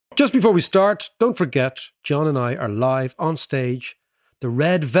Just before we start, don't forget, John and I are live on stage. The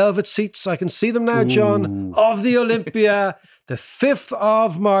red velvet seats, I can see them now, John, of the Olympia, the 5th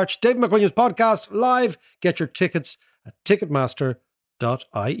of March. Dave McWilliams podcast, live. Get your tickets at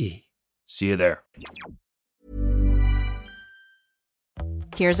ticketmaster.ie. See you there.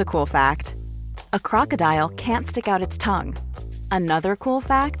 Here's a cool fact. A crocodile can't stick out its tongue. Another cool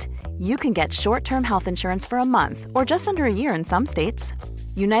fact, you can get short-term health insurance for a month or just under a year in some states.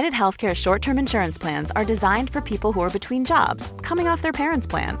 United Healthcare short-term insurance plans are designed for people who are between jobs, coming off their parents'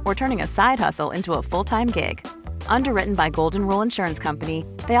 plan, or turning a side hustle into a full-time gig. Underwritten by Golden Rule Insurance Company,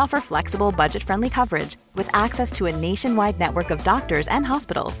 they offer flexible, budget-friendly coverage with access to a nationwide network of doctors and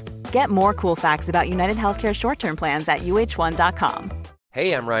hospitals. Get more cool facts about United Healthcare short-term plans at uh1.com.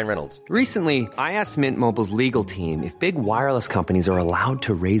 Hey, I'm Ryan Reynolds. Recently, I asked Mint Mobile's legal team if big wireless companies are allowed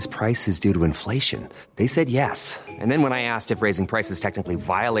to raise prices due to inflation. They said yes. And then when I asked if raising prices technically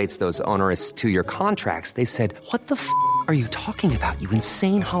violates those onerous two-year contracts, they said, "What the f*** are you talking about, you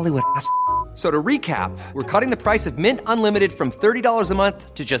insane Hollywood ass?" So to recap, we're cutting the price of Mint Unlimited from $30 a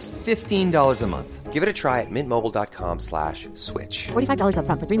month to just $15 a month. Give it a try at mintmobile.com/switch. $45 up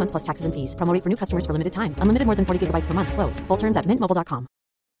front for 3 months plus taxes and fees. Promo rate for new customers for limited time. Unlimited more than 40 gigabytes per month. Slows full terms at mintmobile.com.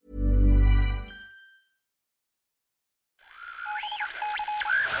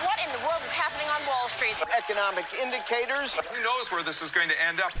 What in the world is happening on Wall Street? Economic indicators. Who knows where this is going to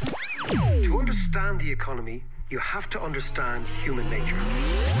end up? To understand the economy, you have to understand human nature.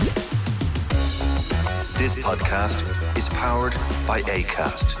 This podcast is powered by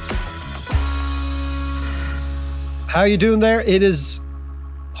Acast. How you doing there? It is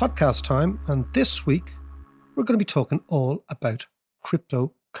podcast time, and this week we're going to be talking all about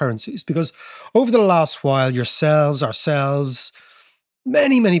cryptocurrencies, because over the last while, yourselves, ourselves,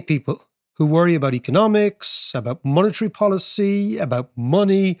 many people who worry about economics, about monetary policy, about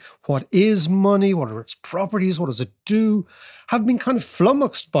money, what is money, what are its properties, what does it do, have been kind of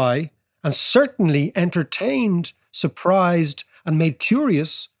flummoxed by and certainly entertained, surprised, and made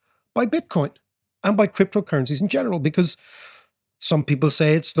curious by Bitcoin and by cryptocurrencies in general, because some people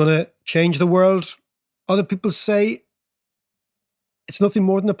say it's going to change the world. Other people say it's nothing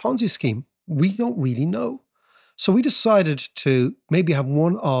more than a Ponzi scheme. We don't really know. So we decided to maybe have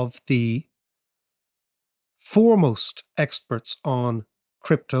one of the foremost experts on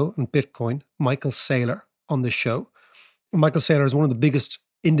crypto and Bitcoin, Michael Saylor, on the show. Michael Saylor is one of the biggest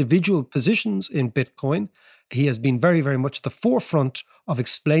individual positions in Bitcoin. He has been very, very much at the forefront of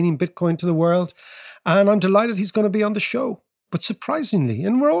explaining Bitcoin to the world. And I'm delighted he's going to be on the show. But surprisingly,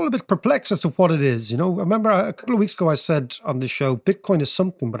 and we're all a bit perplexed as to what it is. You know, I remember a couple of weeks ago I said on the show, Bitcoin is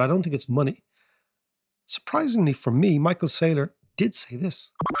something, but I don't think it's money. Surprisingly for me, Michael Saylor did say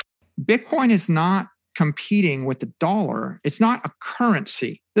this. Bitcoin is not competing with the dollar. It's not a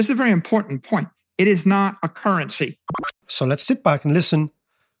currency. This is a very important point. It is not a currency. So let's sit back and listen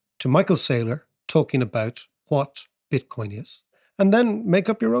to Michael Saylor talking about what Bitcoin is, and then make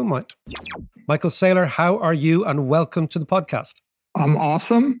up your own mind. Michael Saylor, how are you? And welcome to the podcast. I'm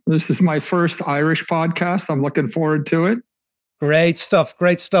awesome. This is my first Irish podcast. I'm looking forward to it. Great stuff.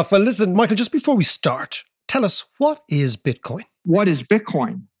 Great stuff. Well, listen, Michael, just before we start, tell us, what is Bitcoin? What is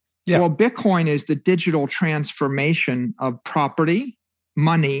Bitcoin? Yeah. Well, Bitcoin is the digital transformation of property,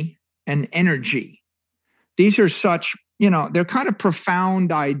 money, and energy. These are such, they're kind of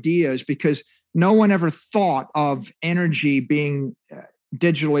profound ideas because no one ever thought of energy being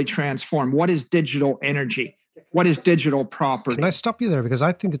digitally transformed. What is digital energy? What is digital property? Can I stop you there? Because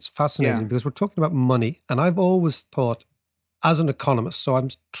I think it's fascinating because we're talking about money. And I've always thought, as an economist, so I'm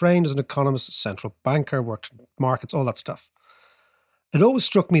trained as an economist, a central banker, worked in markets, all that stuff. It always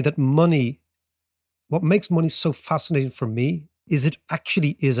struck me that money, what makes money so fascinating for me is it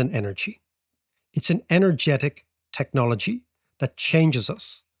actually is an energy. It's an energetic technology that changes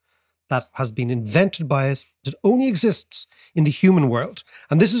us, that has been invented by us, that only exists in the human world.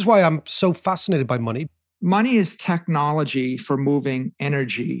 And this is why I'm so fascinated by money. Money is technology for moving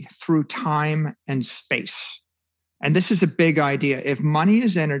energy through time and space. And this is a big idea. If money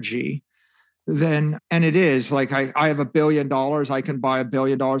is energy, then, and it is, like I have $1 billion, I can buy $1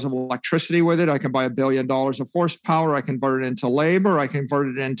 billion of electricity with it. I can buy $1 billion of horsepower. I convert it into labor. I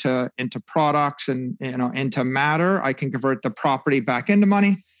convert it into products and, into matter. I can convert the property back into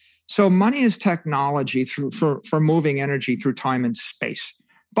money. So money is technology for moving energy through time and space.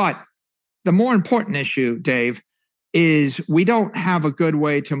 But the more important issue, Dave, is we don't have a good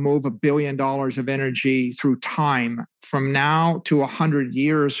way to move $1 billion of energy through time from now to 100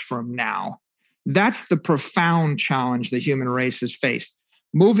 years from now. That's the profound challenge the human race has faced.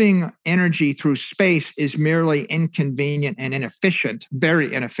 Moving energy through space is merely inconvenient and inefficient,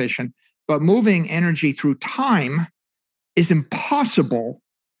 very inefficient. But moving energy through time is impossible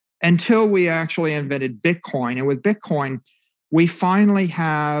until we actually invented Bitcoin. And with Bitcoin, we finally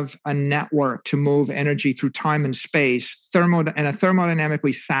have a network to move energy through time and space in a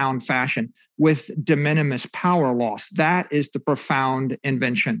thermodynamically sound fashion with de minimis power loss. That is the profound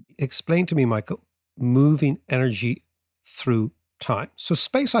invention. Explain to me, Michael, moving energy through time. So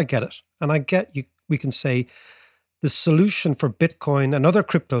space, I get it. And I get you. We can say the solution for Bitcoin and other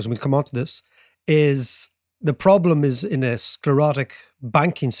cryptos, and we'll come on to this, is the problem is in a sclerotic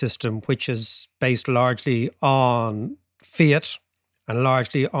banking system, which is based largely on fiat and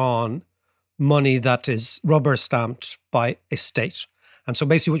largely on money that is rubber stamped by a state. And so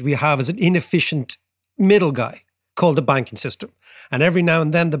basically what we have is an inefficient middle guy called the banking system. And every now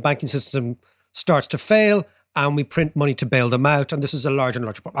and then the banking system starts to fail and we print money to bail them out. And this is a larger and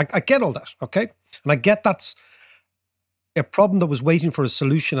larger problem. I get all that, okay? And I get that's a problem that was waiting for a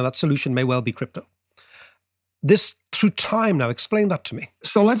solution, and that solution may well be crypto. This through time now, explain that to me.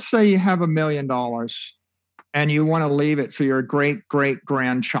 So let's say you have $1 million and you want to leave it for your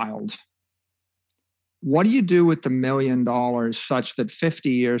great-great-grandchild. What do you do with the $1 million such that 50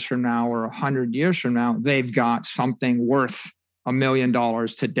 years from now or 100 years from now, they've got something worth $1 million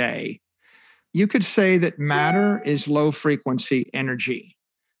today? You could say that matter is low-frequency energy.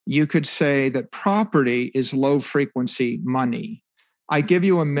 You could say that property is low-frequency money. I give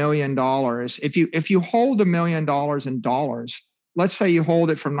you $1 million. If you hold $1 million in dollars, let's say you hold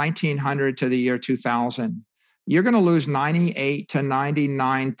it from 1900 to the year 2000, you're going to lose 98 to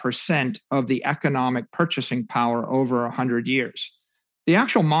 99% of the economic purchasing power over 100 years. The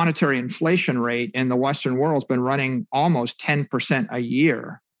actual monetary inflation rate in the Western world has been running almost 10% a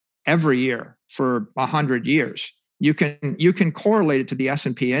year, every year for 100 years. You can correlate it to the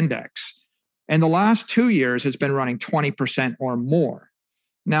S&P index. In the last 2 years, it's been running 20% or more.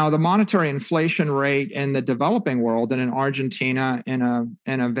 Now, the monetary inflation rate in the developing world, and in Argentina, in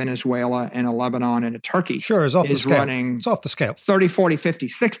a Venezuela, in a Lebanon, and a Turkey, is off the scale. Running it's off the scale. 30, 40, 50,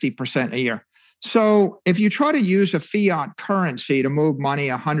 60% a year. So if you try to use a fiat currency to move money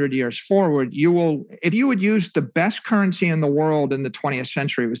 100 years forward, if you would use the best currency in the world in the 20th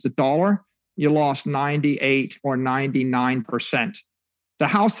century, it was the dollar, you lost 98 or 99%. The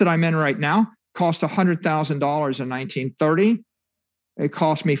house that I'm in right now cost $100,000 in 1930. It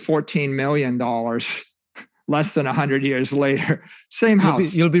cost me $14 million less than 100 years later. Same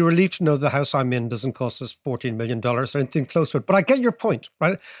house. You'll be relieved to know the house I'm in doesn't cost us $14 million or anything close to it. But I get your point,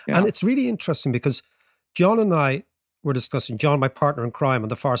 right? Yeah. And it's really interesting because John and I were discussing, John, my partner in crime on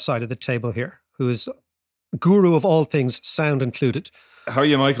the far side of the table here, who is guru of all things, sound included. How are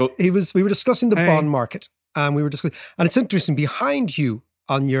you, Michael? We were discussing the bond market, and we were discussing, and it's interesting, behind you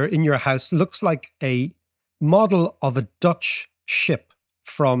in your house looks like a model of a Dutch ship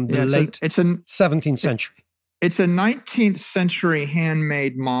from the late 17th century. It's a 19th century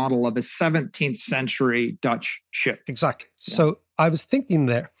handmade model of a 17th century Dutch ship. Exactly. Yeah. So I was thinking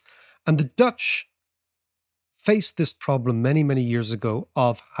there, and the Dutch faced this problem many, many years ago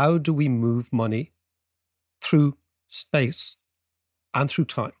of how do we move money through space and through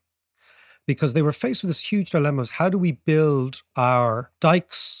time? Because they were faced with this huge dilemma of how do we build our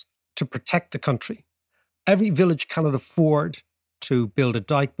dikes to protect the country? Every village cannot afford to build a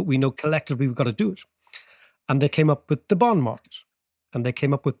dike, but we know collectively we've got to do it. And they came up with the bond market, and they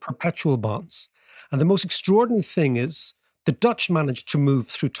came up with perpetual bonds. And the most extraordinary thing is the Dutch managed to move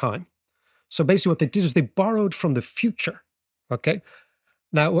through time. So basically what they did is they borrowed from the future, okay?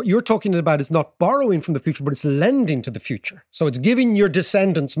 Now, what you're talking about is not borrowing from the future, but it's lending to the future. So it's giving your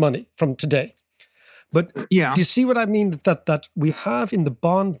descendants money from today. But do you see what I mean? That we have in the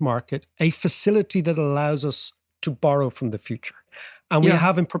bond market a facility that allows us to borrow from the future. And we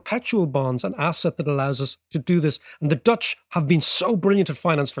have in perpetual bonds an asset that allows us to do this. And the Dutch have been so brilliant at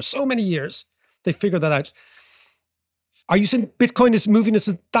finance for so many years. They figured that out. Are you saying Bitcoin is moving us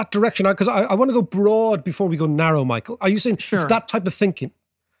in that direction? Because I want to go broad before we go narrow, Michael. Are you saying it's that type of thinking?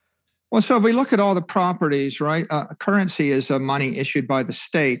 Well, so if we look at all the properties, right? Currency is a money issued by the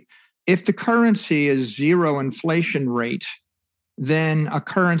state. If the currency is zero inflation rate, then a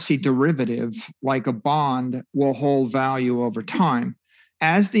currency derivative like a bond will hold value over time.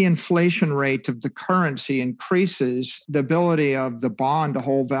 As the inflation rate of the currency increases, the ability of the bond to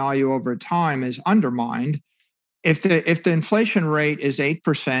hold value over time is undermined. If the inflation rate is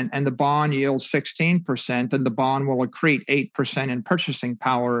 8% and the bond yields 16%, then the bond will accrete 8% in purchasing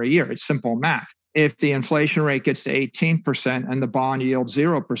power a year. It's simple math. If the inflation rate gets to 18% and the bond yields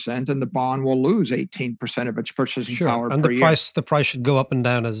 0%, then the bond will lose 18% of its purchasing power and per year. The price should go up and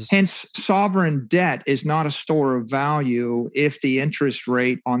down as. Hence, sovereign debt is not a store of value if the interest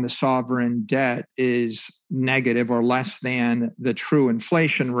rate on the sovereign debt is negative or less than the true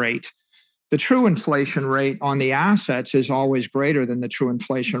inflation rate. The true inflation rate on the assets is always greater than the true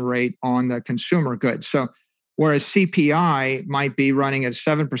inflation rate on the consumer goods. So whereas CPI might be running at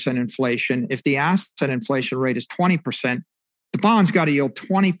 7% inflation, if the asset inflation rate is 20%, the bond's got to yield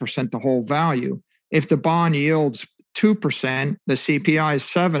 20% the whole value. If the bond yields 2%, the CPI is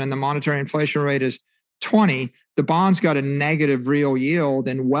 7 and the monetary inflation rate is 20, the bond's got a negative real yield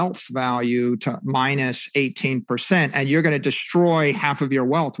and wealth value to minus 18%, and you're going to destroy half of your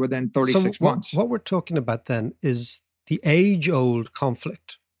wealth within 36 months. What we're talking about then is the age-old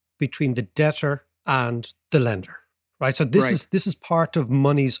conflict between the debtor and the lender, right? So this is part of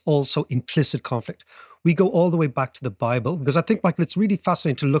money's also implicit conflict. We go all the way back to the Bible, because I think, Michael, it's really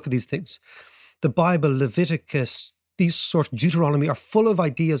fascinating to look at these things. The Bible, Leviticus, these sort of Deuteronomy are full of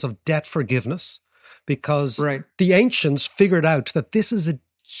ideas of debt forgiveness, because the ancients figured out that this is a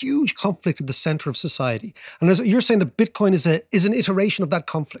huge conflict at the center of society. And as you're saying, that Bitcoin is an iteration of that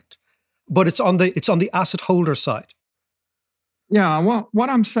conflict, but it's on the asset holder side. Yeah, well, what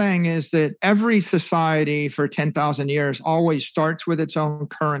I'm saying is that every society for 10,000 years always starts with its own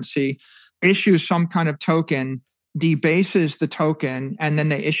currency, issues some kind of token, debases the token, and then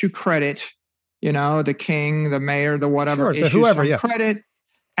they issue credit. You know, the king, the mayor, the whatever, issues some credit,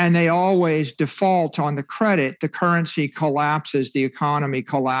 and they always default on the credit. The currency collapses, the economy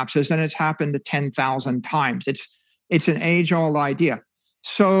collapses, and it's happened 10,000 times. It's an age-old idea.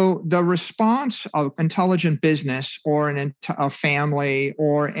 So the response of intelligent business or a family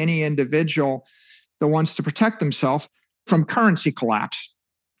or any individual that wants to protect themselves from currency collapse,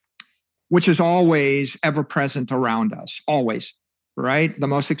 which is always ever present around us, always, right? The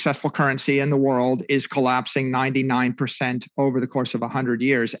most successful currency in the world is collapsing 99% over the course of 100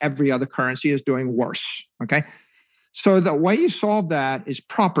 years. Every other currency is doing worse, okay? So the way you solve that is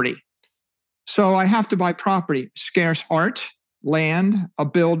property. So I have to buy property, scarce art, land, a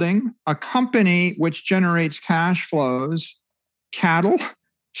building, a company which generates cash flows, cattle,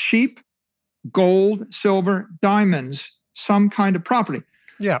 sheep, gold, silver, diamonds, some kind of property.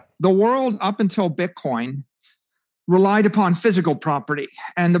 Yeah. The world up until Bitcoin relied upon physical property.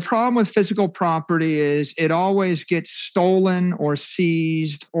 And the problem with physical property is it always gets stolen or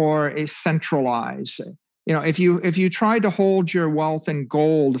seized or is centralized. You know, if you tried to hold your wealth in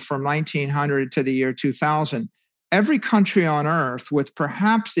gold from 1900 to the year 2000, every country on earth, with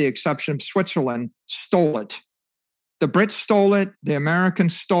perhaps the exception of Switzerland, stole it. The Brits stole it. The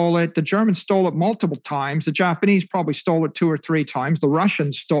Americans stole it. The Germans stole it multiple times. The Japanese probably stole it 2 or 3 times. The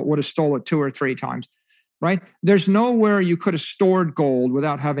Russians would have stole it 2 or 3 times, right? There's nowhere you could have stored gold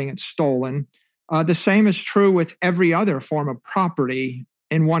without having it stolen. The same is true with every other form of property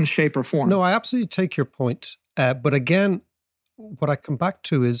in one shape or form. No, I absolutely take your point. But again, what I come back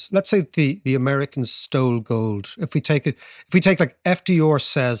to is, let's say the Americans stole gold. If we take like FDR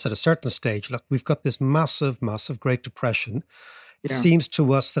says at a certain stage, look, we've got this massive Great Depression. It seems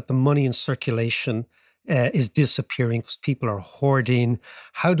to us that the money in circulation is disappearing because people are hoarding.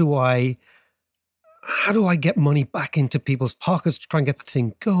 How do I get money back into people's pockets to try and get the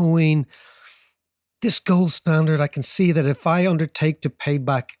thing going? This gold standard, I can see that if I undertake to pay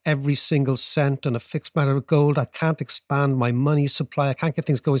back every single cent on a fixed amount of gold, I can't expand my money supply. I can't get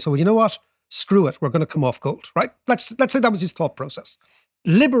things going. So, well, you know what? Screw it. We're going to come off gold, right? Let's say that was his thought process.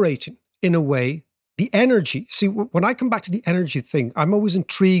 Liberating, in a way, the energy. See, when I come back to the energy thing, I'm always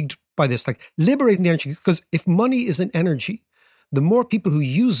intrigued by this, like liberating the energy, because if money is an energy, the more people who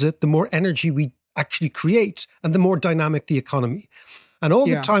use it, the more energy we actually create and the more dynamic the economy. And all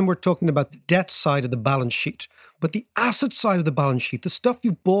the time we're talking about the debt side of the balance sheet, but the asset side of the balance sheet, the stuff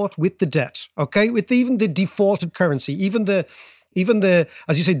you bought with the debt, okay, with even the defaulted currency, even the,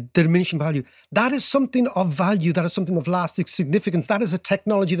 as you say, the diminishing value, that is something of value, that is something of lasting significance, that is a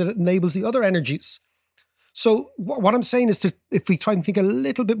technology that enables the other energies. So what I'm saying is that if we try and think a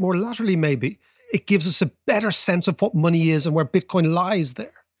little bit more laterally, maybe, it gives us a better sense of what money is and where Bitcoin lies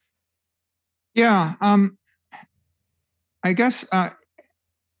there. Yeah, I guess...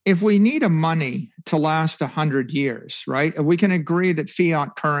 if we need a money to last 100 years, right? If we can agree that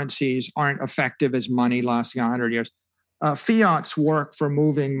fiat currencies aren't effective as money lasting 100 years. Fiats work for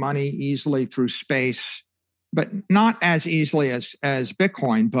moving money easily through space but not as easily as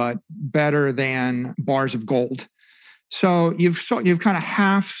Bitcoin, but better than bars of gold. So you've kind of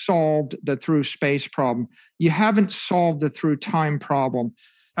half solved the through space problem. You haven't solved the through time problem.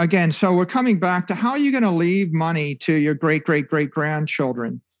 Again, so we're coming back to how are you going to leave money to your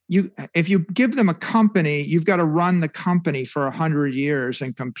great-great-great-grandchildren? If you give them a company, you've got to run the company for 100 years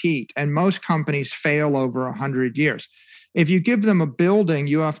and compete. And most companies fail over 100 years. If you give them a building,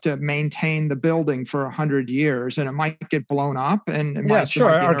 you have to maintain the building for 100 years, and it might get blown up. And it might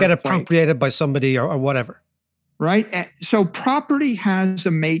or get appropriated by somebody or whatever. Right? So property has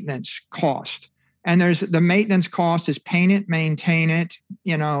a maintenance cost. And there's the maintenance cost is paint it, maintain it,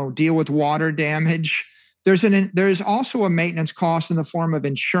 deal with water damage. There's also a maintenance cost in the form of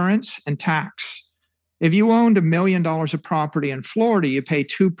insurance and tax. If you owned $1 million of property in Florida, you pay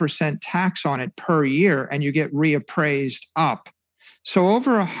 2% tax on it per year and you get reappraised up. So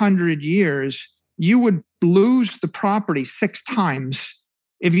over 100 years, you would lose the property 6 times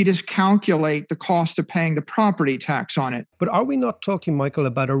if you just calculate the cost of paying the property tax on it. But are we not talking, Michael,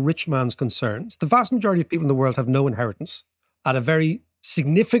 about a rich man's concerns? The vast majority of people in the world have no inheritance, and a very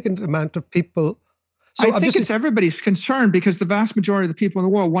significant amount of people. So I think it's everybody's concern because the vast majority of the people in the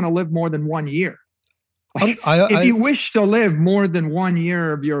world want to live more than 1 year. If you wish to live more than 1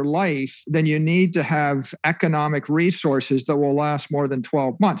 year of your life, then you need to have economic resources that will last more than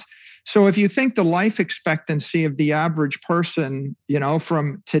 12 months. So if you think the life expectancy of the average person,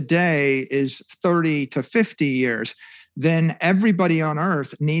 from today is 30 to 50 years, then everybody on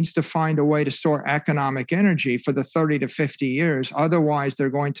earth needs to find a way to store economic energy for the 30 to 50 years. Otherwise, they're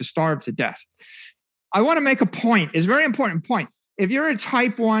going to starve to death. I want to make a point. It's a very important point. If you're a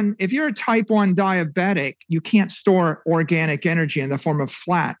type 1 diabetic, you can't store organic energy in the form of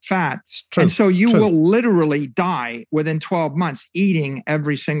fat. True, and so you will literally die within 12 months eating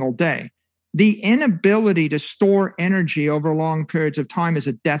every single day. The inability to store energy over long periods of time is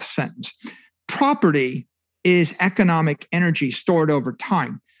a death sentence. Property is economic energy stored over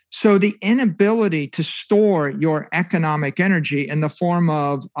time. So the inability to store your economic energy in the form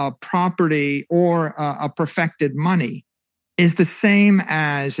of a property or a perfected money is the same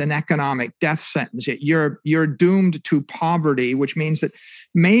as an economic death sentence. You're doomed to poverty, which means that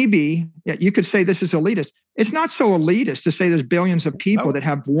maybe you could say this is elitist. It's not so elitist to say there's billions of people that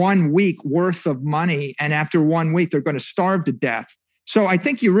have 1 week worth of money, and after 1 week, they're going to starve to death. So I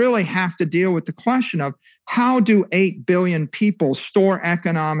think you really have to deal with the question of how do 8 billion people store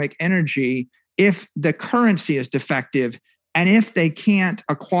economic energy if the currency is defective and if they can't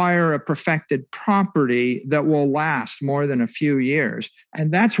acquire a perfected property that will last more than a few years.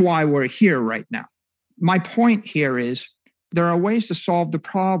 And that's why we're here right now. My point here is there are ways to solve the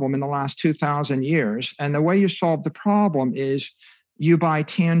problem in the last 2,000 years. And the way you solve the problem is you buy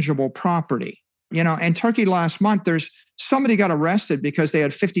tangible property. In Turkey last month, somebody got arrested because they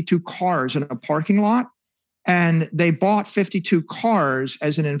had 52 cars in a parking lot. And they bought 52 cars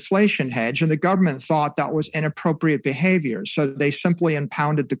as an inflation hedge, and the government thought that was inappropriate behavior. So they simply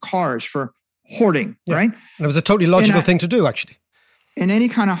impounded the cars for hoarding, right? And it was a totally logical thing to do, actually. In any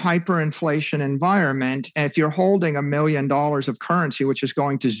kind of hyperinflation environment, if you're holding $1 million of currency, which is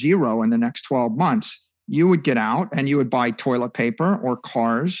going to zero in the next 12 months, you would get out and you would buy toilet paper or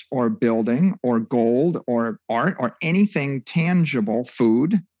cars or building or gold or art or anything tangible,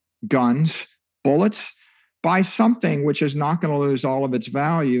 food, guns, bullets. Buy something which is not going to lose all of its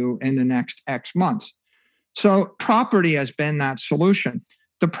value in the next X months. So property has been that solution.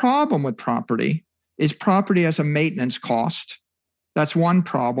 The problem with property is property has a maintenance cost. That's one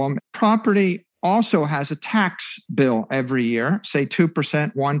problem. Property also has a tax bill every year, say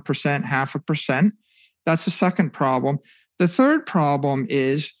 2%, 1%, 0.5%. That's the second problem. The third problem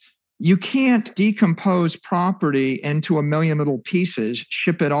is you can't decompose property into a million little pieces,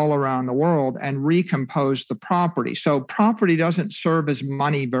 ship it all around the world, and recompose the property. So property doesn't serve as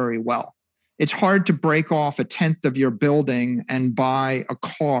money very well. It's hard to break off 1/10 of your building and buy a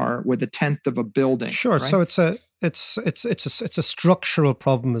car with 1/10 of a building. Sure. Right? So it's a structural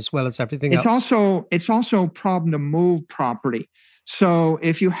problem as well as everything else. It's also a problem to move property. So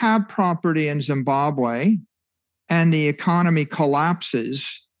if you have property in Zimbabwe and the economy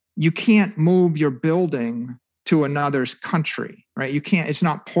collapses, you can't move your building to another country, right? You can't, it's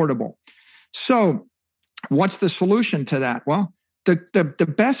not portable. So what's the solution to that? Well,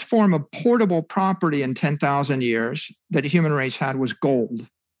 the best form of portable property in 10,000 years that the human race had was gold.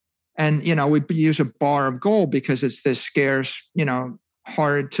 And, we use a bar of gold because it's this scarce,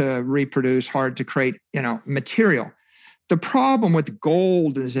 hard to reproduce, hard to create, material. The problem with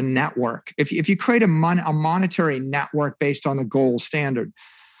gold is a network. If you create a monetary network based on the gold standard,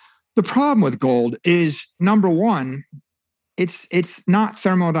 The problem with gold is, number one, it's not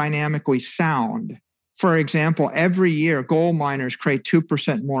thermodynamically sound. For example, every year, gold miners create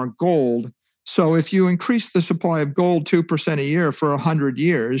 2% more gold. So if you increase the supply of gold 2% a year for 100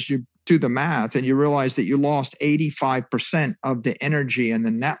 years, you do the math and you realize that you lost 85% of the energy in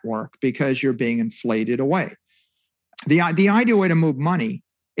the network because you're being inflated away. The ideal way to move money,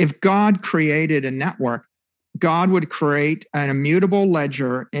 if God created a network, God would create an immutable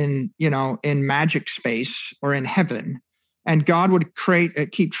ledger in magic space or in heaven. And God would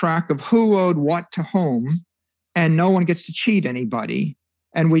keep track of who owed what to whom, and no one gets to cheat anybody.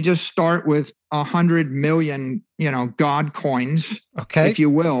 And we just start with 100 million, God coins, if you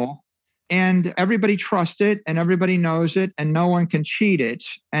will. And everybody trusts it and everybody knows it and no one can cheat it.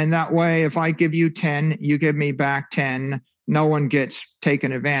 And that way, if I give you 10, you give me back 10. No one gets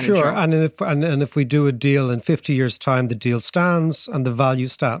taken advantage of. Sure, and if we do a deal in 50 years' time, the deal stands and the value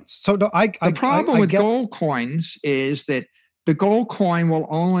stands. So no, the problem with gold coins is that the gold coin will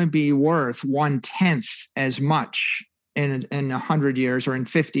only be worth 1/10 as much in 100 years or in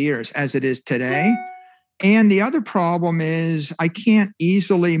 50 years as it is today. And the other problem is I can't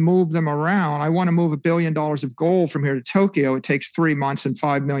easily move them around. I want to move $1 billion of gold from here to Tokyo. It takes 3 months and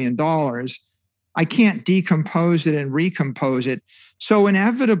 $5 million. I can't decompose it and recompose it. So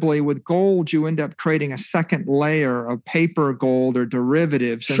inevitably with gold, you end up creating a second layer of paper gold or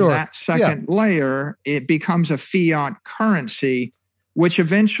derivatives. And that second layer, it becomes a fiat currency, which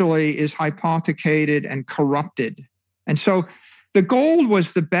eventually is hypothecated and corrupted. And so the gold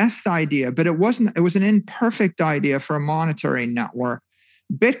was the best idea, but it was an imperfect idea for a monetary network.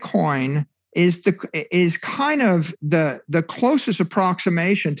 Bitcoin is kind of the closest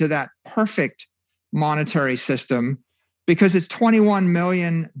approximation to that perfect monetary system because it's 21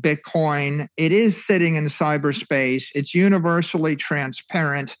 million Bitcoin. It is sitting in cyberspace. It's universally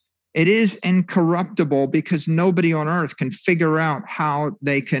transparent. It is incorruptible because nobody on earth can figure out how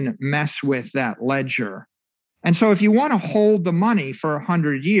they can mess with that ledger. And so if you want to hold the money for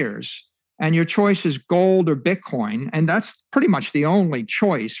 100 years and your choice is gold or Bitcoin, and that's pretty much the only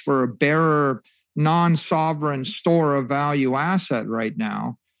choice for a bearer, non-sovereign store of value asset right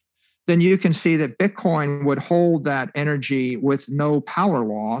now, then you can see that Bitcoin would hold that energy with no power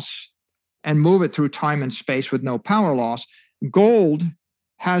loss and move it through time and space with no power loss. Gold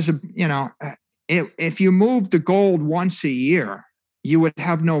has if you move the gold once a year, you would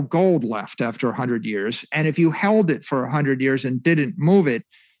have no gold left after 100 years. And if you held it for 100 years and didn't move it,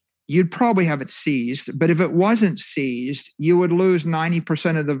 you'd probably have it seized. But if it wasn't seized, you would lose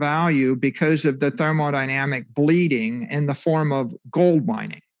 90% of the value because of the thermodynamic bleeding in the form of gold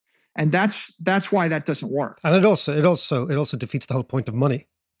mining. And that's why that doesn't work. And it also defeats the whole point of money,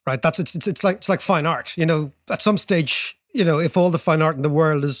 right? It's like fine art. At some stage, if all the fine art in the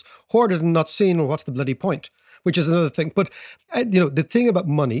world is hoarded and not seen, well, what's the bloody point? Which is another thing. But the thing about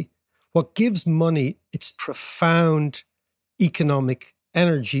money, what gives money its profound economic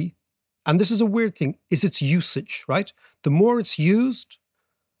energy, and this is a weird thing, is its usage, right? The more it's used,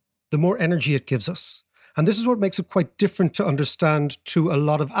 the more energy it gives us. And this is what makes it quite different to understand to a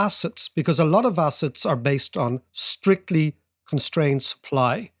lot of assets, because a lot of assets are based on strictly constrained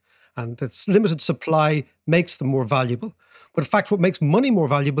supply. And this limited supply makes them more valuable. But in fact, what makes money more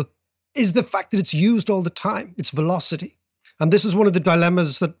valuable is the fact that it's used all the time, its velocity. And this is one of the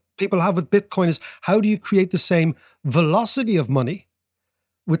dilemmas that people have with Bitcoin is how do you create the same velocity of money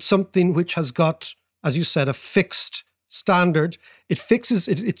with something which has got, as you said, a fixed standard?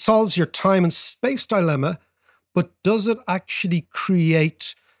 It solves your time and space dilemma, but does it actually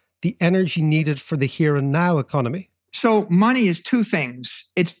create the energy needed for the here and now economy? So money is two things.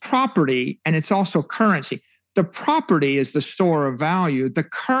 It's property and it's also currency. The property is the store of value. The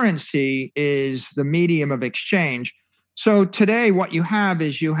currency is the medium of exchange. So today what you have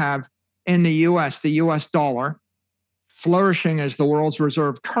is you have in the US, the US dollar flourishing as the world's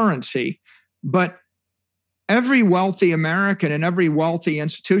reserve currency. But every wealthy American and every wealthy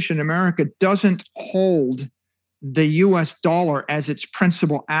institution in America doesn't hold the US dollar as its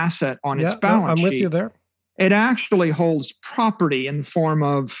principal asset on its balance sheet. I'm with you there. It actually holds property in the form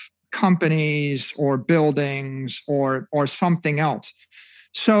of companies or buildings or something else.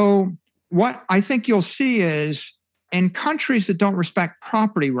 So what I think you'll see is in countries that don't respect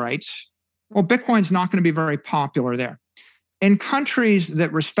property rights, well, Bitcoin's not going to be very popular there. In countries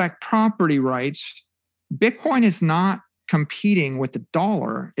that respect property rights, Bitcoin is not competing with the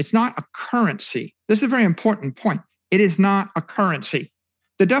dollar. It's not a currency. This is a very important point. It is not a currency.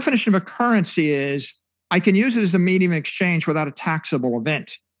 The definition of a currency is I can use it as a medium of exchange without a taxable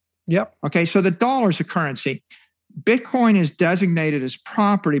event. Yep. Okay, so the dollar is a currency. Bitcoin is designated as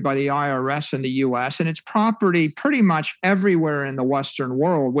property by the IRS in the US, and it's property pretty much everywhere in the Western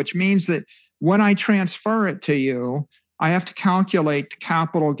world, which means that when I transfer it to you, I have to calculate the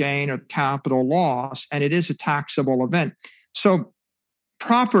capital gain or capital loss, and it is a taxable event. So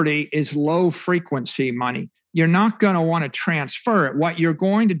property is low frequency money. You're not going to want to transfer it. What you're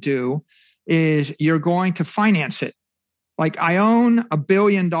going to do is you're going to finance it. Like I own $1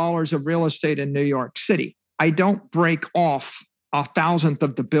 billion of real estate in New York City. I don't break off 1,000th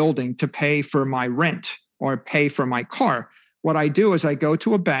of the building to pay for my rent or pay for my car. What I do is I go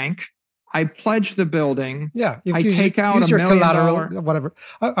to a bank, I pledge the building. Yeah, I take out $1 million. Collateral, whatever.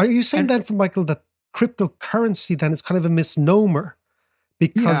 Are you saying then, from Michael, that cryptocurrency then is kind of a misnomer?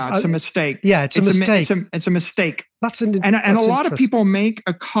 Because it's a mistake. Yeah, it's a mistake. It's a mistake. And a lot of people make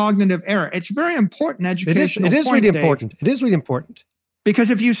a cognitive error. It's very important educational. It is really important. It is really important.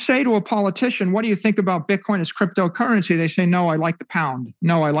 Because if you say to a politician, what do you think about Bitcoin as cryptocurrency? They say, no, I like the pound.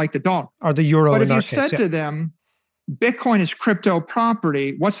 No, I like the dollar. Or the euro. But if you said to them, Bitcoin is crypto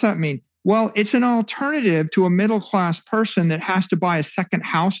property, what's that mean? Well, it's an alternative to a middle-class person that has to buy a second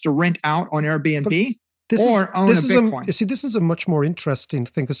ouse to rent out on Airbnb or own a Bitcoin. This is a much more interesting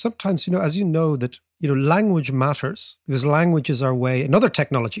thing, because sometimes, as you know, that, language matters, because language is our way, another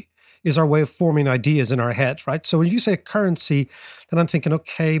technology is our way of forming ideas in our head, right? So when you say currency, then I'm thinking,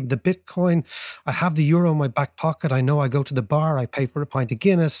 okay, the Bitcoin, I have the euro in my back pocket. I know I go to the bar, I pay for a pint of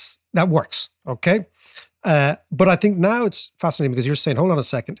Guinness. That works, okay? But I think now it's fascinating because you're saying, hold on a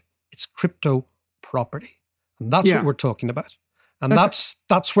second, it's crypto property. And that's what we're talking about. And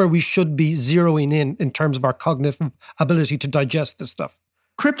that's where we should be zeroing in terms of our cognitive ability to digest this stuff.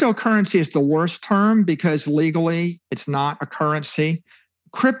 Cryptocurrency is the worst term because legally it's not a currency.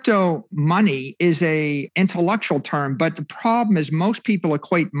 Crypto money is a intellectual term, but the problem is most people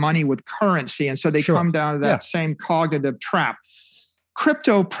equate money with currency. And so they come down to that same cognitive trap.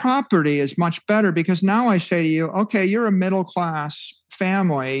 Crypto property is much better because now I say to you, okay, you're a middle-class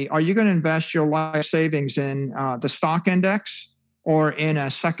family. Are you going to invest your life savings in the stock index or in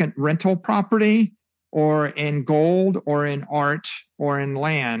a second rental property or in gold or in art or in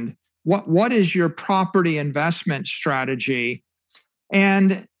land? What is your property investment strategy?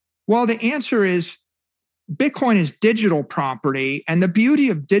 And well, the answer is Bitcoin is digital property. And the beauty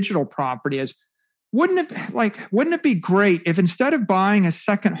of digital property is, wouldn't it be great if instead of buying a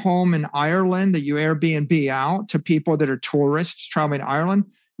second home in Ireland that you Airbnb out to people that are tourists traveling to Ireland,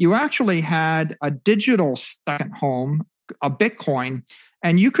 you actually had a digital second home, a Bitcoin,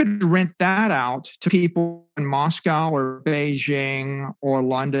 and you could rent that out to people in Moscow or Beijing or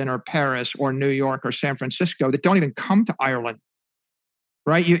London or Paris or New York or San Francisco that don't even come to Ireland,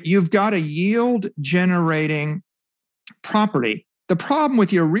 right? You've got a yield generating property. The problem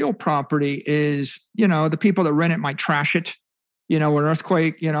with your real property is, the people that rent it might trash it. An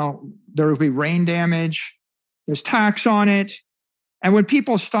earthquake, there will be rain damage. There's tax on it. And when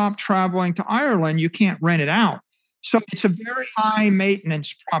people stop traveling to Ireland, you can't rent it out. So it's a very high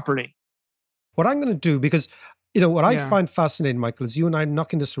maintenance property. What I'm going to do, because, what I find fascinating, Michael, is you and I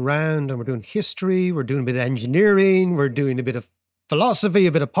knocking this around and we're doing history, we're doing a bit of engineering, we're doing a bit of philosophy,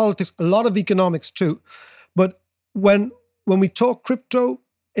 a bit of politics, a lot of economics too. But when we talk crypto,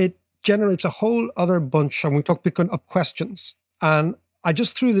 it generates a whole other bunch, and we talk Bitcoin, of questions. And I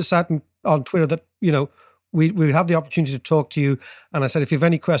just threw this out on Twitter that, we have the opportunity to talk to you. And I said, if you have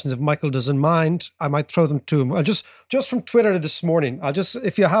any questions, if Michael doesn't mind, I might throw them to him. Just from Twitter this morning,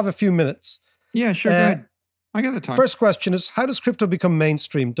 if you have a few minutes. Yeah, sure. Go ahead. I got the time. First question is, how does crypto become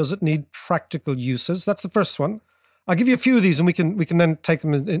mainstream? Does it need practical uses? That's the first one. I'll give you a few of these and we can then take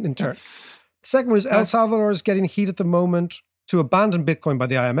them in turn. The second one is El Salvador is getting heat at the moment to abandon Bitcoin by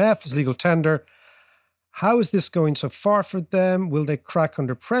the IMF as legal tender. How is this going so far for them? Will they crack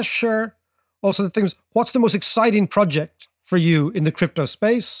under pressure? Also, the things, what's the most exciting project for you in the crypto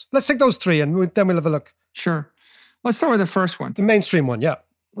space? Let's take those three and then we'll have a look. Sure. Let's start with the first one. The mainstream one, yeah.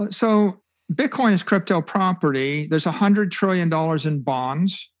 So Bitcoin is crypto property. There's $100 trillion in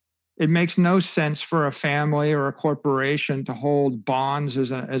bonds. It makes no sense for a family or a corporation to hold bonds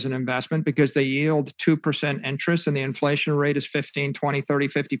as an investment because they yield 2% interest and the inflation rate is 15, 20, 30,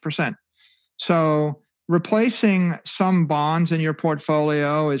 50%. So replacing some bonds in your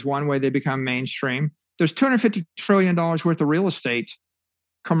portfolio is one way they become mainstream. There's $250 trillion worth of real estate,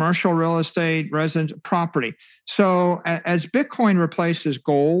 commercial real estate, residential property. So as Bitcoin replaces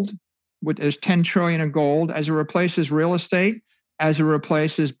gold, there's 10 trillion of gold, as it replaces real estate, as it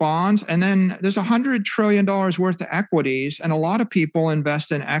replaces bonds. And then there's $100 trillion worth of equities. And a lot of people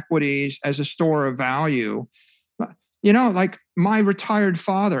invest in equities as a store of value. Like my retired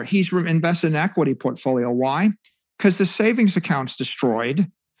father, he's invested in an equity portfolio. Why? because the savings account's destroyed,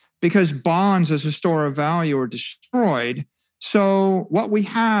 because bonds as a store of value are destroyed. So what we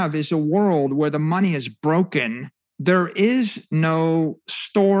have is a world where the money is broken. There is no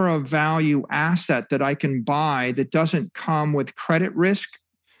store of value asset that I can buy that doesn't come with credit risk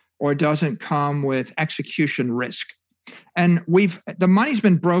or doesn't come with execution risk. And the money's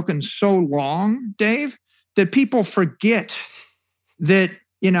been broken so long, Dave, that people forget that,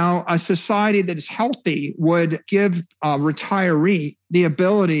 a society that is healthy would give a retiree the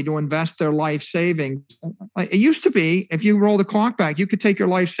ability to invest their life savings. It used to be, if you roll the clock back, you could take your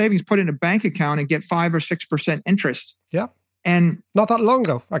life savings, put it in a bank account and get 5 or 6% interest. Yeah. And not that long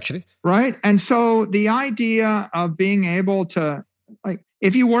ago, actually. Right. And so the idea of being able to,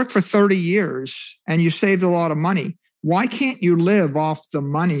 if you work for 30 years and you saved a lot of money, why can't you live off the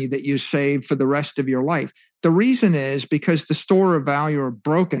money that you saved for the rest of your life? The reason is because the store of value are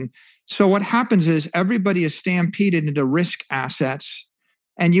broken. So what happens is everybody is stampeded into risk assets,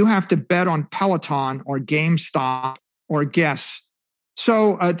 and you have to bet on Peloton or GameStop or Guess.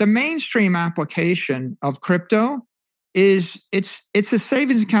 So the mainstream application of crypto is it's a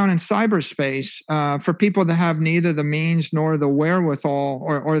savings account in cyberspace for people that have neither the means nor the wherewithal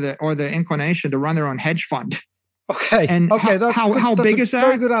or the inclination to run their own hedge fund. Okay. And okay. How big is that?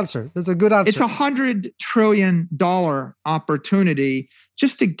 Very good answer. That's a good answer. It's $100 trillion opportunity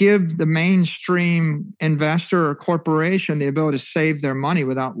just to give the mainstream investor or corporation the ability to save their money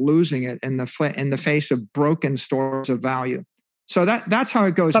without losing it in the face of broken stores of value. So that's how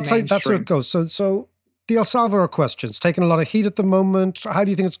it goes. That's how it goes. So the El Salvador question's taking a lot of heat at the moment. How do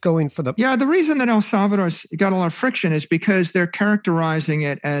you think it's going for them? Yeah, the reason that El Salvador's got a lot of friction is because they're characterizing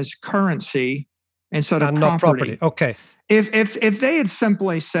it as currency instead of not property. Okay. If they had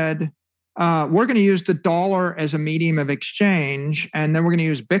simply said, we're going to use the dollar as a medium of exchange, and then we're going to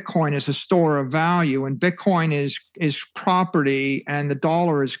use Bitcoin as a store of value, and Bitcoin is property and the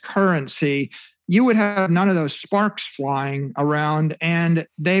dollar is currency, you would have none of those sparks flying around, and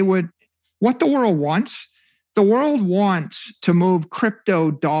what the world wants to move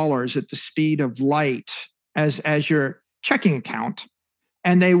crypto dollars at the speed of light as your checking account.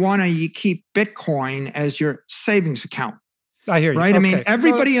 And they want to keep Bitcoin as your savings account. I hear you. Right? Okay. I mean,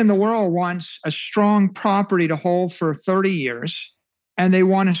 everybody in the world wants a strong property to hold for 30 years, and they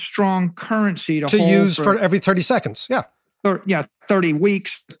want a strong currency to hold use for every 30 seconds. Yeah. 30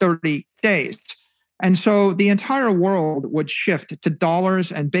 weeks, 30 days. And so the entire world would shift to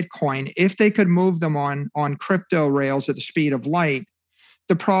dollars and Bitcoin if they could move them on crypto rails at the speed of light.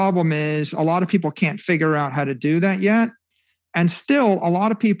 The problem is a lot of people can't figure out how to do that yet. And still, a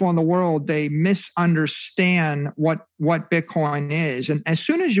lot of people in the world, they misunderstand what Bitcoin is. And as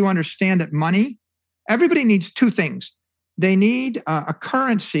soon as you understand that money, everybody needs two things. They need a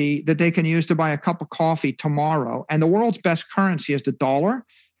currency that they can use to buy a cup of coffee tomorrow. And the world's best currency is the dollar.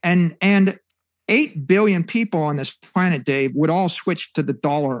 And 8 billion people on this planet, Dave, would all switch to the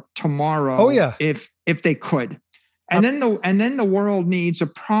dollar tomorrow. Oh, yeah. If they could. And then the world needs a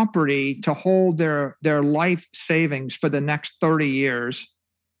property to hold their life savings for the next 30 years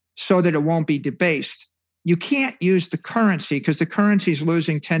so that it won't be debased. You can't use the currency because the currency is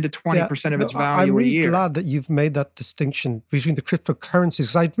losing 10 to 20% of its value a year. I'm really glad that you've made that distinction between the cryptocurrencies,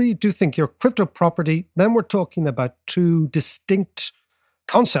 because I really do think your crypto property, then we're talking about two distinct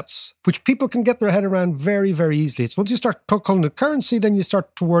concepts, which people can get their head around very, very easily. It's once you start calling it currency, then you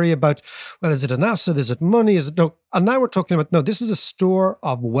start to worry about, well, is it an asset? Is it money? Is it no? And now we're talking about, no, this is a store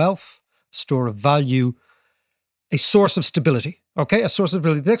of wealth, a store of value, a source of stability. Okay, a source of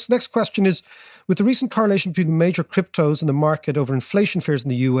stability. The next question is, with the recent correlation between the major cryptos and the market over inflation fears in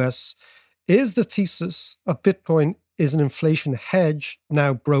the US, is the thesis of Bitcoin is an inflation hedge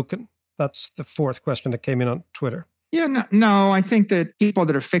now broken? That's the fourth question that came in on Twitter. Yeah, no, I think that people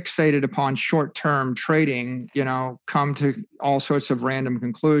that are fixated upon short-term trading, come to all sorts of random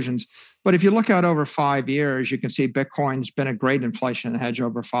conclusions. But if you look out over 5 years, you can see Bitcoin's been a great inflation hedge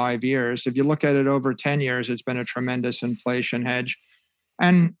over 5 years. If you look at it over 10 years, it's been a tremendous inflation hedge.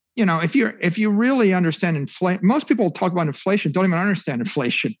 And, if you really understand inflation, most people talk about inflation, don't even understand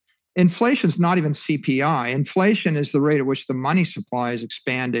inflation. Inflation's not even CPI. Inflation is the rate at which the money supply is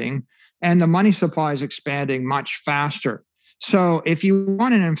expanding, and the money supply is expanding much faster. So if you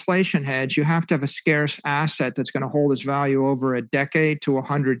want an inflation hedge, you have to have a scarce asset that's going to hold its value over a decade to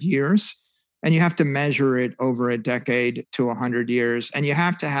 100 years. And you have to measure it over a decade to 100 years. And you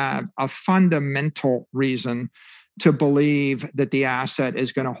have to have a fundamental reason to believe that the asset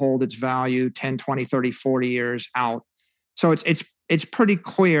is going to hold its value 10, 20, 30, 40 years out. So it's pretty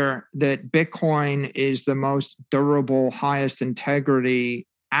clear that Bitcoin is the most durable, highest integrity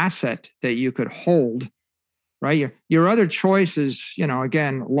asset that you could hold. right? Your other choice is,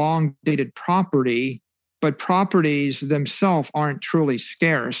 again, long dated property, but properties themselves aren't truly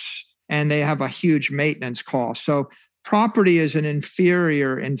scarce and they have a huge maintenance cost. So property is an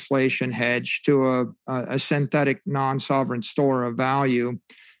inferior inflation hedge to a synthetic non-sovereign store of value.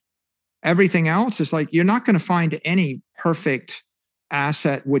 Everything else is like, you're not going to find any perfect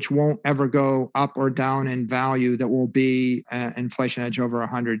asset which won't ever go up or down in value that will be an inflation hedge over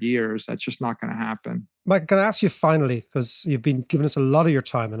 100 years. That's just not going to happen. Mike, can I ask you finally, because you've been giving us a lot of your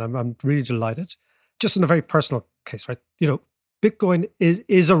time and I'm really delighted, just in a very personal case, right? Bitcoin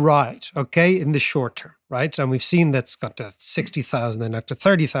is a ride, okay, in the short term, right? And we've seen that's got to 60,000 and up to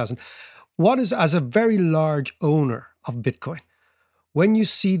 30,000. What is, as a very large owner of Bitcoin, when you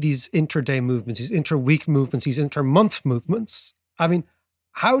see these intraday movements, these inter-week movements, these inter-month movements, I mean,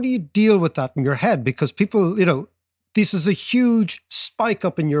 how do you deal with that in your head? Because people, this is a huge spike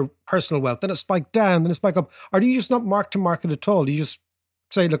up in your personal wealth, then a spike down, then a spike up. Or do you just not mark to market at all? Do you just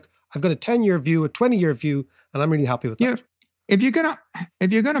say, look, I've got a 10-year view, a 20-year view, and I'm really happy with that? Yeah. If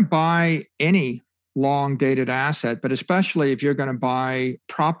you're gonna buy any long dated asset, but especially if you're going to buy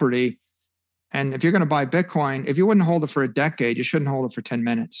property, and if you're going to buy Bitcoin, if you wouldn't hold it for a decade, you shouldn't hold it for 10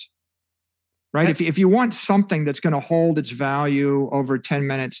 minutes. Right? If you want something that's going to hold its value over 10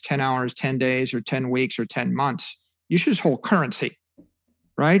 minutes, 10 hours, 10 days, or 10 weeks, or 10 months, you should just hold currency.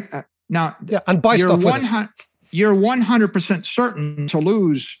 Right? Now, and buy stuff with it. You're 100% certain to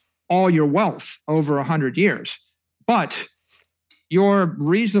lose all your wealth over 100 years. But you're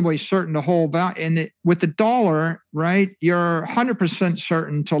reasonably certain to hold value. And with the dollar, right, you're 100%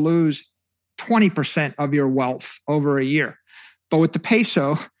 certain to lose 20% of your wealth over a year. But with the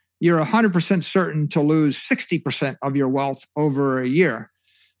peso, you're 100% certain to lose 60% of your wealth over a year.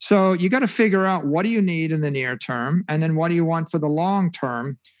 So you got to figure out, what do you need in the near term? And then what do you want for the long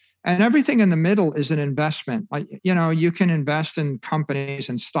term? And everything in the middle is an investment. Like, you can invest in companies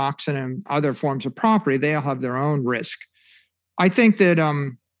and stocks and in other forms of property. They all have their own risk. I think that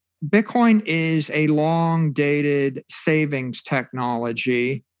Bitcoin is a long-dated savings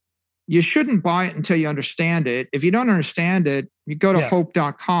technology. You shouldn't buy it until you understand it. If you don't understand it, you go to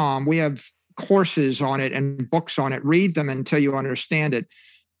hope.com. We have courses on it and books on it. Read them until you understand it.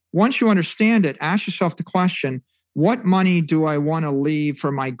 Once you understand it, ask yourself the question, what money do I want to leave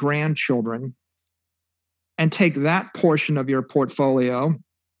for my grandchildren? And take that portion of your portfolio,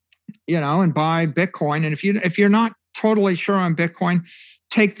 and buy Bitcoin. And if you're not totally sure on Bitcoin,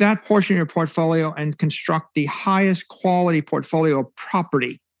 take that portion of your portfolio and construct the highest quality portfolio of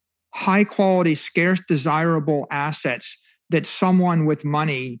property, high quality, scarce, desirable assets that someone with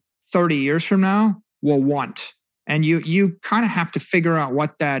money 30 years from now will want. And you kind of have to figure out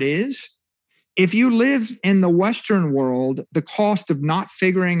what that is. If you live in the Western world, the cost of not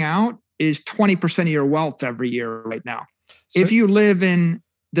figuring out is 20% of your wealth every year right now. Sure. If you live in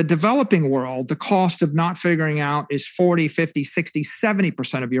the developing world, the cost of not figuring out is 40, 50, 60,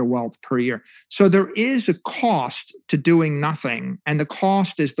 70% of your wealth per year. So there is a cost to doing nothing. And the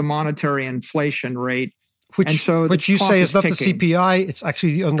cost is the monetary inflation rate. Which you say is not ticking. The CPI, it's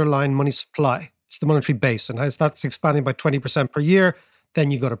actually the underlying money supply. It's the monetary base. And as that's expanding by 20% per year,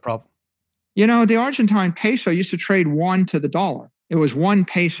 then you've got a problem. The Argentine peso used to trade 1 to the dollar. It was 1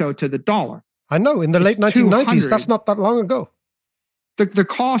 peso to the dollar. I know, in the late 1990s, that's not that long ago. The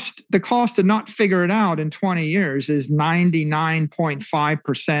cost to not figure it out in 20 years is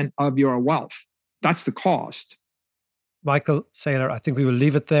 99.5% of your wealth. That's the cost. Michael Saylor, I think we will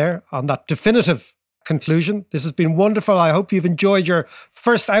leave it there on that definitive conclusion. This has been wonderful. I hope you've enjoyed your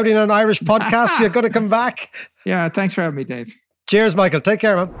first outing on an Irish podcast. You're going to come back. Yeah, thanks for having me, Dave. Cheers, Michael. Take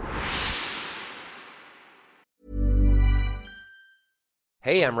care, man.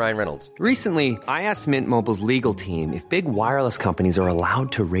 Hey, I'm Ryan Reynolds. Recently, I asked Mint Mobile's legal team if big wireless companies are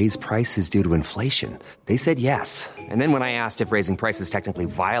allowed to raise prices due to inflation. They said yes. And then when I asked if raising prices technically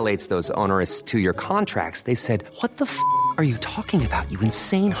violates those onerous 2-year contracts, they said, "What the f*** are you talking about, you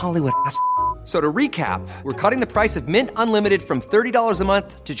insane Hollywood ass?" So to recap, we're cutting the price of Mint Unlimited from $30 a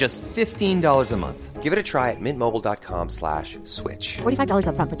month to just $15 a month. Give it a try at mintmobile.com/switch. $45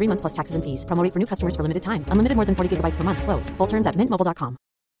 up front for 3 months plus taxes and fees. Promo rate for new customers for limited time. Unlimited more than 40 gigabytes per month. Slows full terms at mintmobile.com.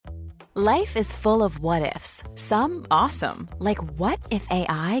 Life is full of what-ifs. Some awesome, like what if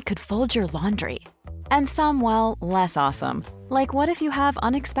AI could fold your laundry? And some, well, less awesome, like what if you have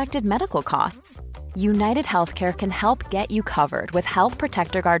unexpected medical costs? United Healthcare can help get you covered with Health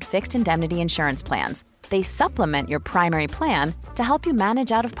Protector Guard fixed indemnity insurance plans. They supplement your primary plan to help you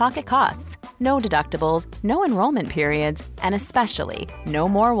manage out-of-pocket costs. No deductibles, no enrollment periods, and especially no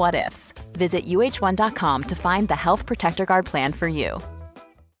more what-ifs. Visit uh1.com to find the Health Protector Guard plan for you.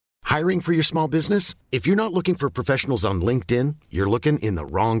 Hiring for your small business? If you're not looking for professionals on LinkedIn, you're looking in the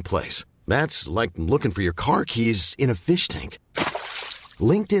wrong place. That's like looking for your car keys in a fish tank.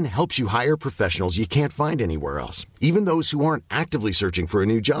 LinkedIn helps you hire professionals you can't find anywhere else, even those who aren't actively searching for a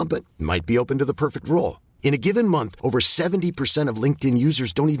new job but might be open to the perfect role. In a given month, over 70% of LinkedIn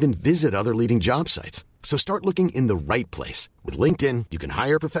users don't even visit other leading job sites. So start looking in the right place. With LinkedIn, you can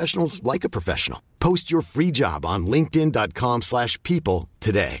hire professionals like a professional. Post your free job on linkedin.com/people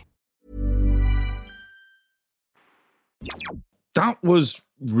today. That was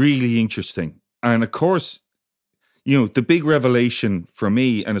really interesting. And of course, the big revelation for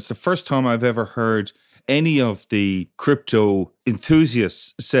me, and it's the first time I've ever heard any of the crypto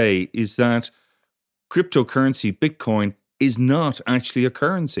enthusiasts say, is that cryptocurrency, Bitcoin, is not actually a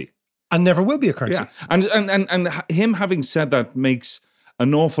currency. And never will be a currency. Yeah. And him having said that makes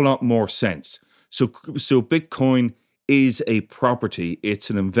an awful lot more sense. So Bitcoin is a property. It's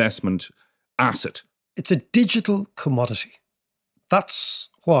an investment asset. It's a digital commodity. That's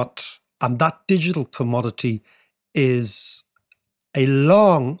what, and that digital commodity is a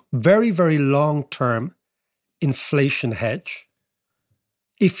long, very, very long-term inflation hedge,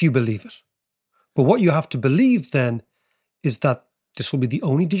 if you believe it. But what you have to believe then is that this will be the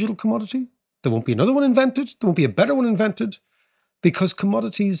only digital commodity. There won't be another one invented. There won't be a better one invented, because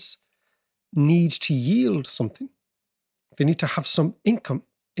commodities need to yield something. They need to have some income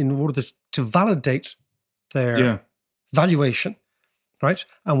in order to validate their valuation, right?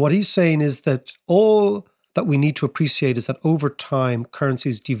 And what he's saying is that all that we need to appreciate is that over time,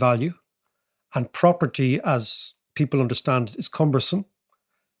 currencies devalue, and property, as people understand, is cumbersome.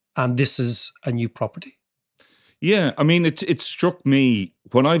 And this is a new property. Yeah, I mean, it struck me,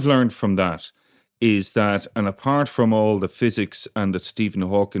 what I've learned from that is that, and apart from all the physics and the Stephen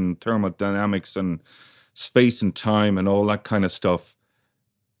Hawking thermodynamics and space and time and all that kind of stuff,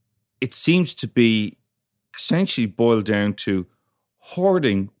 it seems to be essentially boiled down to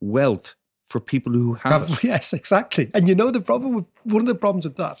hoarding wealth for people who have it. Yes, exactly. And the problem one of the problems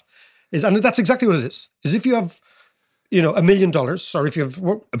with that is, and that's exactly what it is if you have, $1 million, or if you have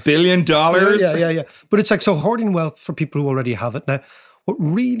 $1 billion. Yeah. But it's like, so hoarding wealth for people who already have it. Now, what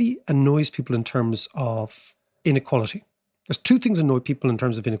really annoys people in terms of inequality, there's two things annoy people in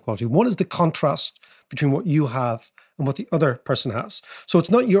terms of inequality. One is the contrast between what you have and what the other person has. So it's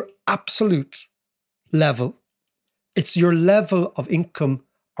not your absolute level, it's your level of income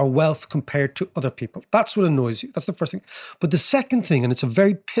or wealth compared to other people. That's what annoys you. That's the first thing. But the second thing, and it's a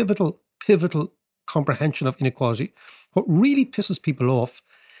very pivotal comprehension of inequality, what really pisses people off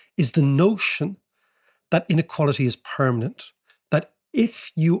is the notion that inequality is permanent. That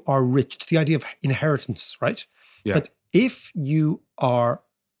if you are rich, it's the idea of inheritance, right? Yeah. That if you are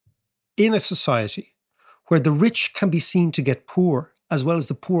in a society where the rich can be seen to get poor, as well as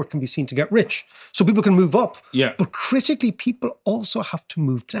the poor can be seen to get rich. So people can move up. Yeah. But critically, people also have to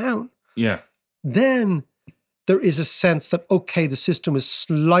move down. Yeah. Then there is a sense that, okay, the system is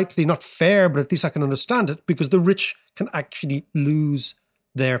slightly not fair, but at least I can understand it, because the rich can actually lose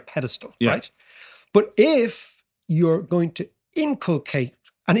their pedestal, right? But if you're going to inculcate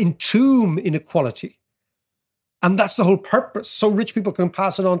and entomb inequality, and that's the whole purpose, so rich people can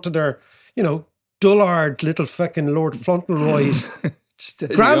pass it on to their, dullard little fucking Lord Fauntleroy's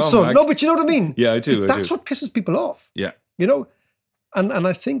grandson. No, but you know what I mean? Yeah, I do. That's what pisses people off. Yeah. And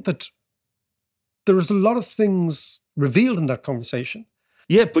I think that there is a lot of things revealed in that conversation.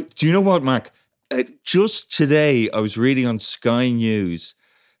 Yeah, but do you know what, Mac? Just today, I was reading on Sky News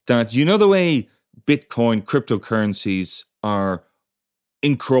that, the way Bitcoin, cryptocurrencies are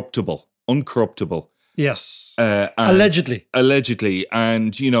uncorruptible. Yes. Allegedly.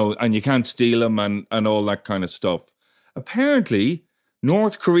 And, and you can't steal them and all that kind of stuff. Apparently,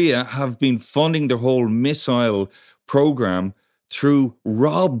 North Korea have been funding their whole missile program through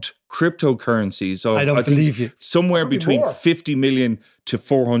robbed cryptocurrencies of, I don't believe you. Somewhere between 50 million to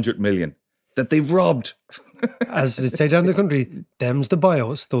 400 million that they've robbed. As they say down the country, them's the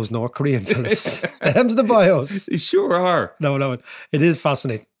bios, those North Korean fellas. Them's the bios. They sure are. No, it is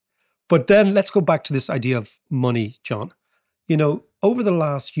fascinating. But then let's go back to this idea of money, John. Over the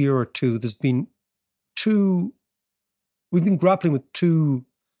last year or two, we've been grappling with two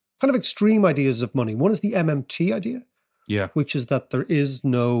kind of extreme ideas of money. One is the MMT idea, which is that there is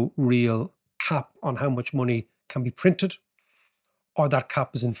no real cap on how much money can be printed, or that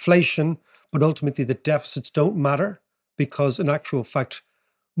cap is inflation, but ultimately the deficits don't matter, because in actual fact,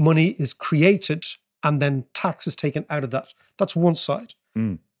 money is created and then tax is taken out of that. That's one side.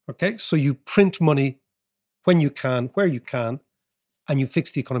 Okay, so you print money when you can, where you can, and you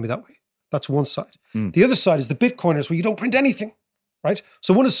fix the economy that way. That's one side. The other side is the Bitcoiners, where you don't print anything. right?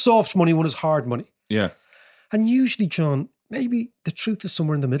 So one is soft money, one is hard money. Yeah. And usually, John, maybe the truth is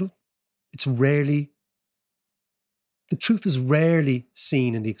somewhere in the middle. The truth is rarely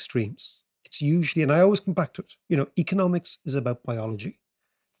seen in the extremes. It's usually, and I always come back to it, economics is about biology.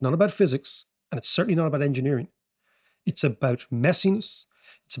 It's not about physics, and it's certainly not about engineering. It's about messiness.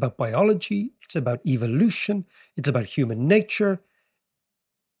 It's about biology. It's about evolution. It's about human nature.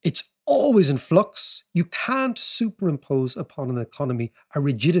 It's always in flux. You can't superimpose upon an economy a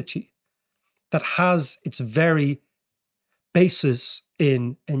rigidity that has its very basis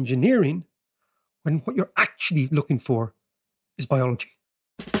in engineering when what you're actually looking for is biology.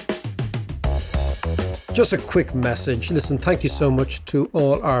 Just a quick message. Listen, thank you so much to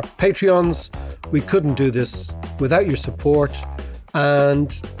all our Patreons. We couldn't do this without your support.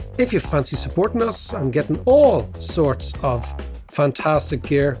 And if you fancy supporting us and getting all sorts of fantastic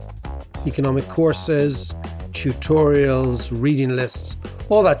gear, economic courses, tutorials, reading lists,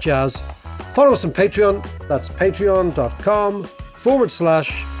 all that jazz, follow us on Patreon. That's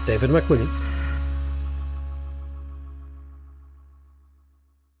patreon.com/David McWilliams.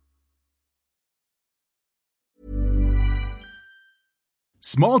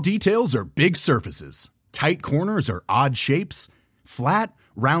 Small details are big surfaces. Tight corners are odd shapes. Flat,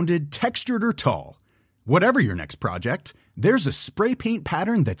 rounded, textured, or tall. Whatever your next project, there's a spray paint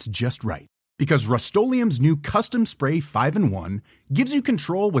pattern that's just right. Because Rust-Oleum's new Custom Spray 5-in-1 gives you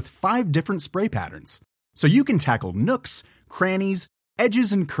control with 5 different spray patterns. So you can tackle nooks, crannies,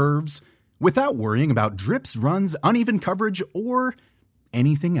 edges, and curves without worrying about drips, runs, uneven coverage, or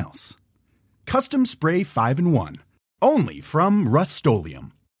anything else. Custom Spray 5-in-1. Only from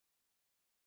Rust-Oleum.